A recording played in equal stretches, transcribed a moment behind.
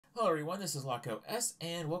Hello everyone, this is Laco S,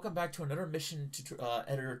 and welcome back to another mission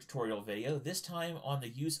editor tutorial video, this time on the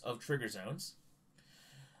use of trigger zones.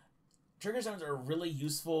 Trigger zones are really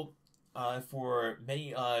useful for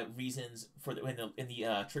many reasons in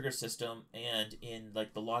the trigger system and in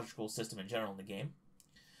like the logical system in general in the game.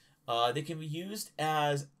 They can be used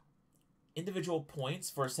as individual points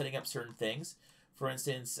for setting up certain things. For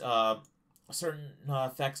instance, certain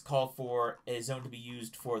effects call for a zone to be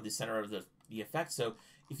used for the center of the effect. So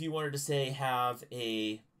if you wanted to say have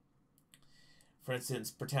a, for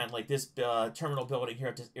instance, pretend like this terminal building here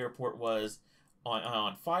at this airport was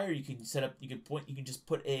on fire, you can set up, you can just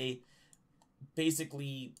put a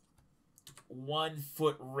basically 1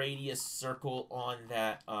 foot radius circle on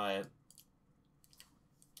that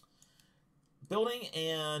building,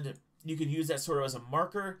 and you can use that sort of as a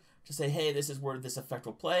marker to say, hey, this is where this effect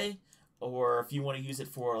will play. Or if you want to use it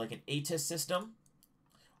for like an ATIS system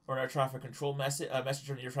or an air traffic control message on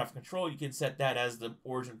air traffic control, you can set that as the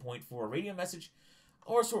origin point for a radio message,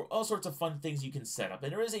 or all sorts of fun things you can set up.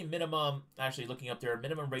 And there is a minimum, actually looking up there, a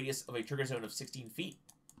minimum radius of a trigger zone of 16 feet.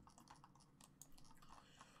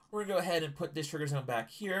 We're going to go ahead and put this trigger zone back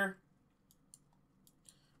here.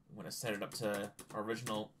 I'm going to set it up to our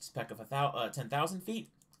original spec of 10,000 feet.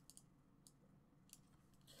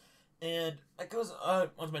 And that goes on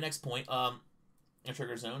to my next point,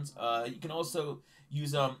 trigger zones. You can also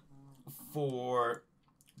use them for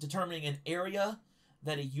determining an area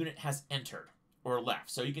that a unit has entered or left.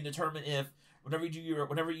 So you can determine if whenever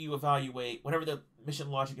you evaluate, whenever the mission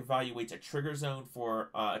logic evaluates a trigger zone for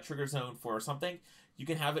something, you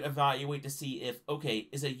can have it evaluate to see if, okay,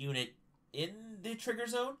 is a unit in the trigger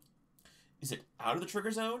zone? Is it out of the trigger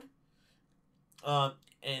zone?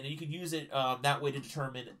 And you can use it that way to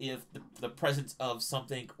determine if the presence of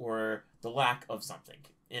something or the lack of something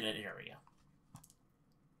in an area.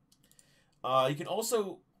 You can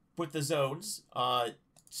also put the zones,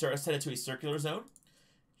 set it to a circular zone.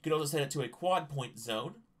 You can also set it to a quad point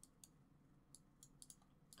zone.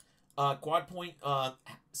 Quad point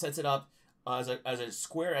sets it up as a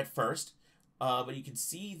square at first, but you can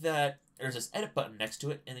see that there's this edit button next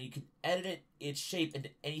to it, and then you can edit its shape into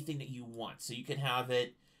anything that you want. So you can have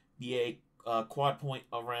it be a quad point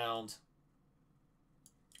around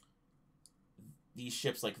these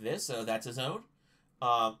ships like this, so that's a zone.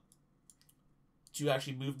 To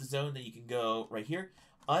actually move the zone, then you can go right here.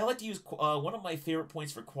 I like to use one of my favorite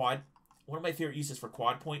points for quad. One of my favorite uses for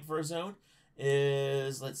quad point for a zone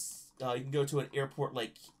is you can go to an airport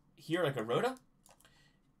like here, like a rota.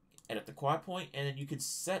 Edit the quad point, and then you can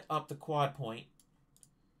set up the quad point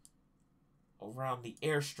around the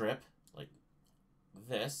airstrip like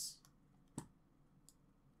this.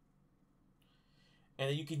 And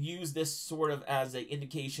then you can use this sort of as an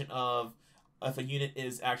indication of if a unit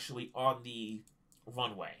is actually on the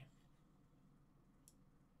runway.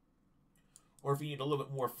 Or if you need a little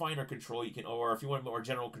bit more finer control, you can, or if you want more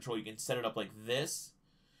general control, you can set it up like this,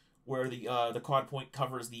 where the quad point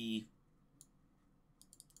covers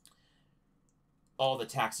all the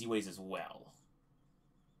taxiways as well.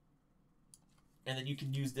 And then you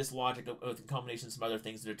can use this logic with a combination of some other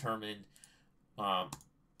things to determine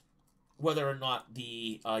whether or not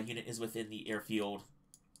the unit is within the airfield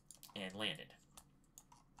and landed.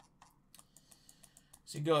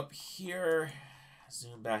 So you go up here,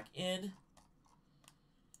 zoom back in.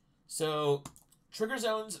 So trigger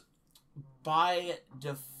zones by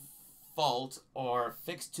default are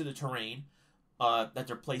fixed to the terrain that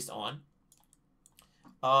they're placed on.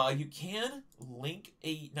 You can link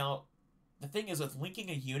now, the thing is with linking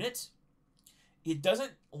a unit, it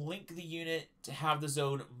doesn't link the unit to have the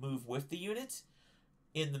zone move with the unit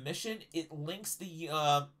in the mission. It links the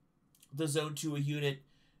zone to a unit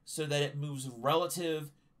so that it moves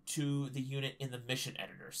relative to the unit in the mission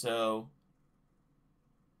editor. So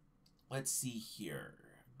let's see here.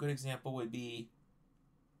 A good example would be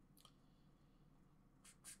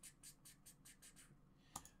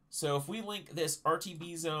so if we link this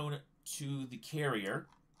RTB zone to the carrier,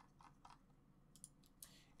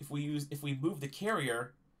 if we move the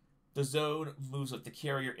carrier, the zone moves with the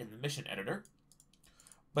carrier in the mission editor,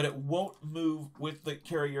 but it won't move with the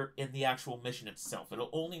carrier in the actual mission itself. It'll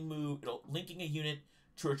only move, linking a unit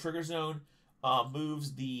to a trigger zone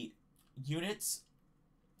moves the units,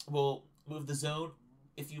 will move the zone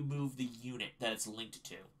if you move the unit that it's linked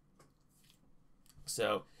to.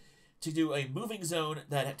 So to do a moving zone,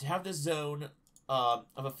 to have this zone of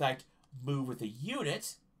effect move with a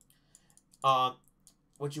unit,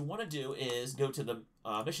 what you want to do is go to the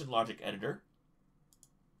mission logic editor,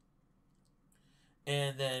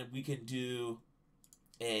 and then we can do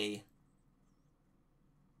a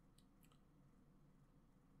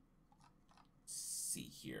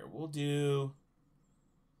here? We'll do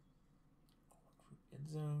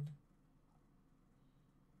end zone.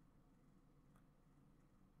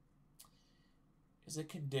 Is a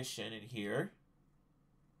condition in here.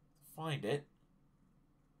 Find it.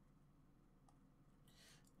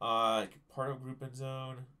 Part of group end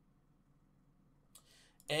zone.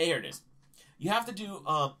 Here it is. You have to do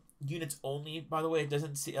units only. By the way, it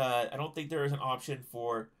doesn't see. I don't think there is an option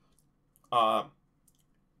for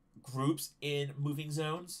groups in moving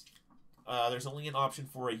zones. There's only an option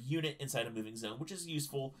for a unit inside a moving zone, which is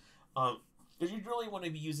useful. Because you really want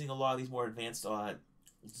to be using a lot of these more advanced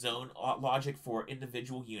zone logic for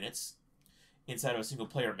individual units inside of a single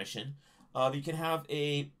player mission. You can have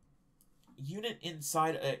a unit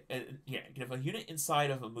inside you can have a unit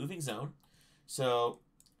inside of a moving zone. So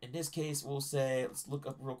in this case, we'll say, let's look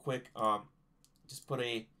up real quick. Just put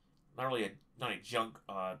a not a junk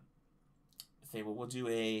thing, but we'll do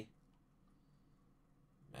a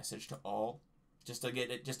message to all just to get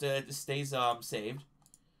it, just to it stays saved.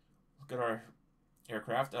 Look at our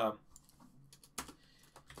aircraft.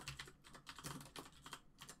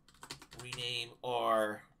 Rename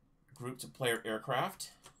our group to player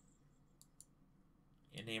aircraft.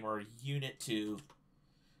 And name our unit to...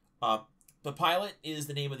 the pilot is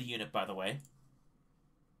the name of the unit, by the way.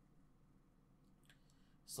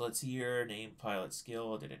 So let's see here. Name pilot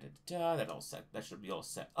skill. That all set. That should be all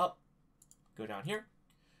set up. Go down here.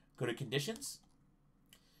 Go to conditions.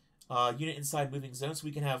 Unit inside moving zone. So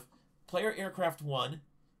we can have player aircraft 1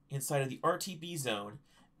 inside of the RTB zone.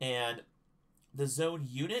 And the zone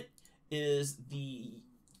unit is the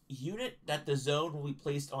unit that the zone will be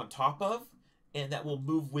placed on top of, and that will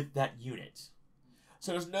move with that unit.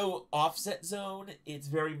 So there's no offset zone. It's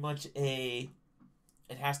very much a...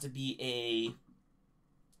 It has to be a...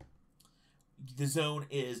 The zone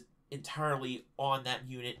is entirely on that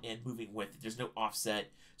unit and moving with it. There's no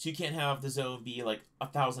offset. So you can't have the zone be like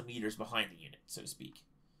 1,000 meters behind the unit, so to speak.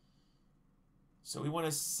 So we want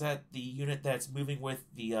to set the unit that's moving with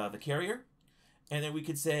the carrier. And then we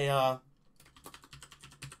could say,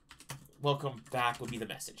 welcome back would be the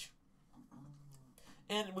message.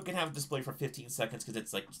 And we can have it display for 15 seconds because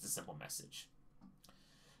it's like just a simple message.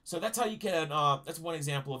 So that's how you can, that's one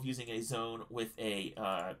example of using a zone with a,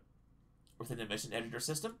 within a mission editor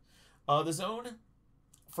system. The zone,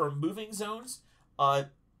 for moving zones, if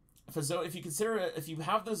you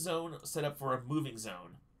have the zone set up for a moving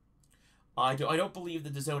zone, I don't believe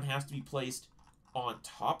that the zone has to be placed on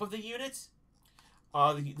top of the unit.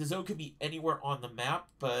 The zone could be anywhere on the map,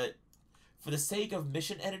 but for the sake of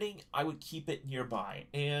mission editing, I would keep it nearby.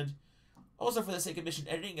 And also for the sake of mission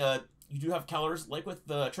editing, you do have colors. Like with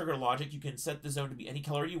the trigger logic, you can set the zone to be any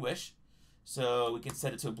color you wish. So we can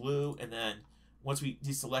set it to blue, and then once we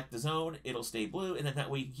deselect the zone, it'll stay blue, and then that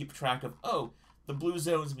way you can keep track of, oh, the blue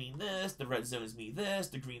zones mean this, the red zones mean this,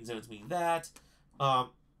 the green zones mean that. Real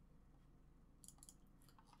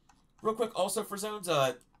quick, also for zones,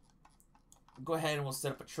 go ahead and we'll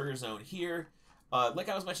set up a trigger zone here. Like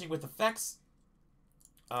I was mentioning with effects,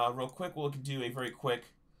 real quick, we'll do a very quick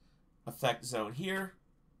effect zone here.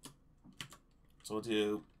 So we'll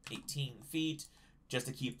do 18 feet just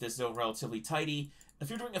to keep this zone relatively tidy. If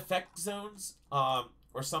you're doing effect zones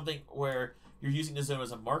or something where you're using the zone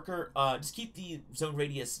as a marker, just keep the zone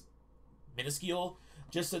radius minuscule,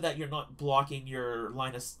 just so that you're not blocking your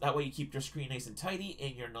line of... That way you keep your screen nice and tidy,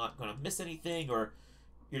 and you're not going to miss anything, or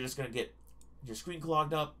you're just going to get your screen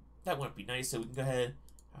clogged up. That wouldn't be nice, so we can go ahead,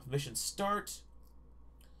 have mission start,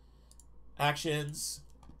 actions,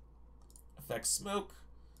 effect smoke,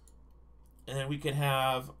 and then we could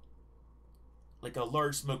have like a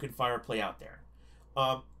large smoke and fire play out there.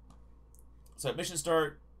 So at mission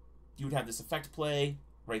start, you would have this effect play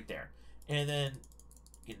right there, and then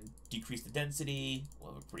you can decrease the density.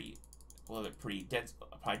 We'll have a pretty dense,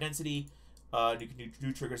 high density. You can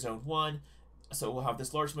do trigger zone 1, so we'll have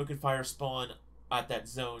this large smoke and fire spawn at that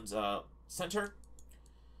zone's center.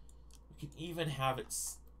 We can even have it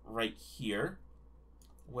right here,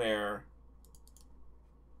 where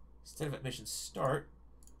instead of at mission start,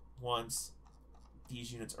 once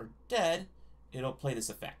these units are dead, it'll play this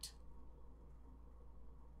effect.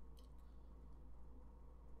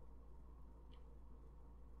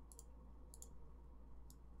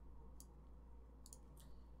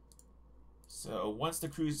 So once the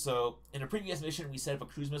cruise, so in a previous mission we set up a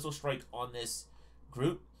cruise missile strike on this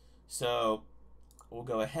group. So we'll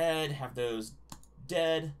go ahead, have those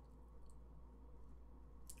dead.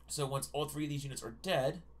 So once all 3 of these units are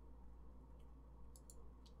dead,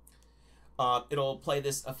 it'll play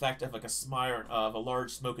this effect of like a smire of a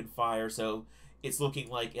large smoke and fire. So it's looking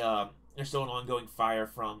like there's still an ongoing fire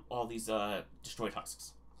from all these destroyed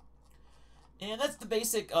husks. And that's the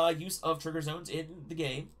basic use of trigger zones in the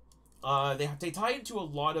game. They tie into a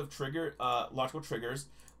lot of logical triggers.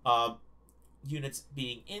 Units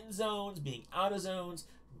being in zones, being out of zones,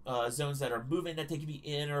 zones that are moving that they can be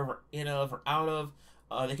in or out of.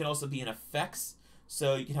 They can also be in effects.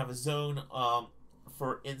 So you can have a zone,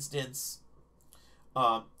 for instance,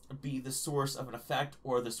 be the source of an effect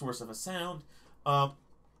or the source of a sound.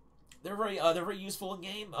 They're very useful in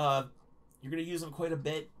game. You're going to use them quite a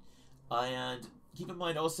bit. And keep in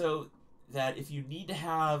mind also that if you need to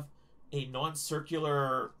have a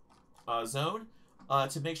non-circular zone,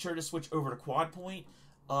 to make sure to switch over to quad point.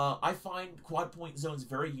 I find quad point zones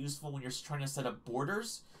very useful when you're trying to set up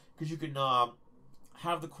borders, because you can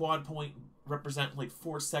have the quad point represent like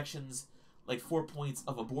 4 sections, like 4 points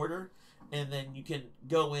of a border, and then you can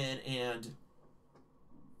go in and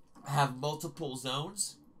have multiple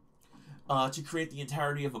zones to create the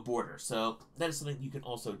entirety of a border. So that is something you can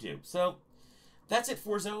also do. So that's it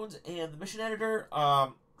for zones and the mission editor.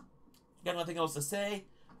 Got nothing else to say.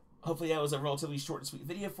 Hopefully that was a relatively short and sweet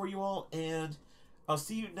video for you all, and I'll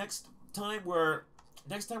see you next time.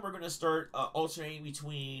 Next time we're going to start alternating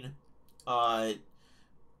between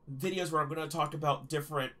videos where I'm going to talk about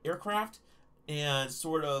different aircraft and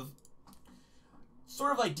sort of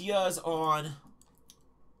ideas on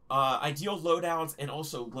ideal loadouts and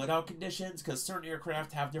also loadout conditions, because certain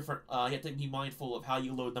aircraft have different, you have to be mindful of how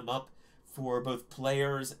you load them up for both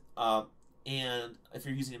players and if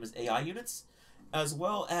you're using them as AI units, as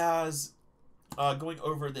well as going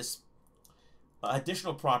over this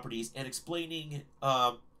additional properties and explaining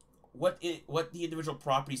what the individual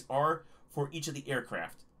properties are for each of the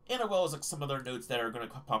aircraft, and as well as like some other notes that are going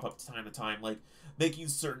to pop up time to time, like making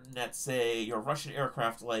certain that, say, your Russian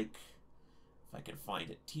aircraft, like, if I can find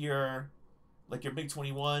it here, like your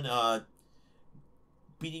MiG-21,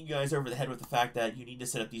 beating you guys over the head with the fact that you need to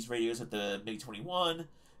set up these radios with the MiG-21,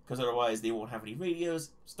 because otherwise they won't have any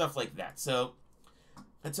radios, stuff like that. So,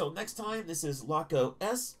 until next time, this is Loco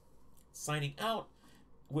S, signing out,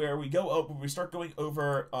 where we start going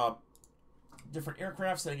over different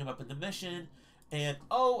aircraft, setting them up in the mission, and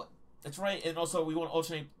oh, that's right, and also we want to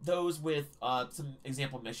alternate those with some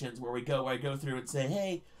example missions where I go through and say,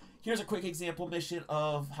 hey, here's a quick example mission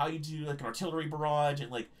of how you do like an artillery barrage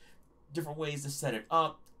and like different ways to set it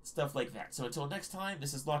up, stuff like that. So until next time,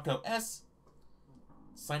 this is Loco S,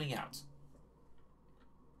 signing out.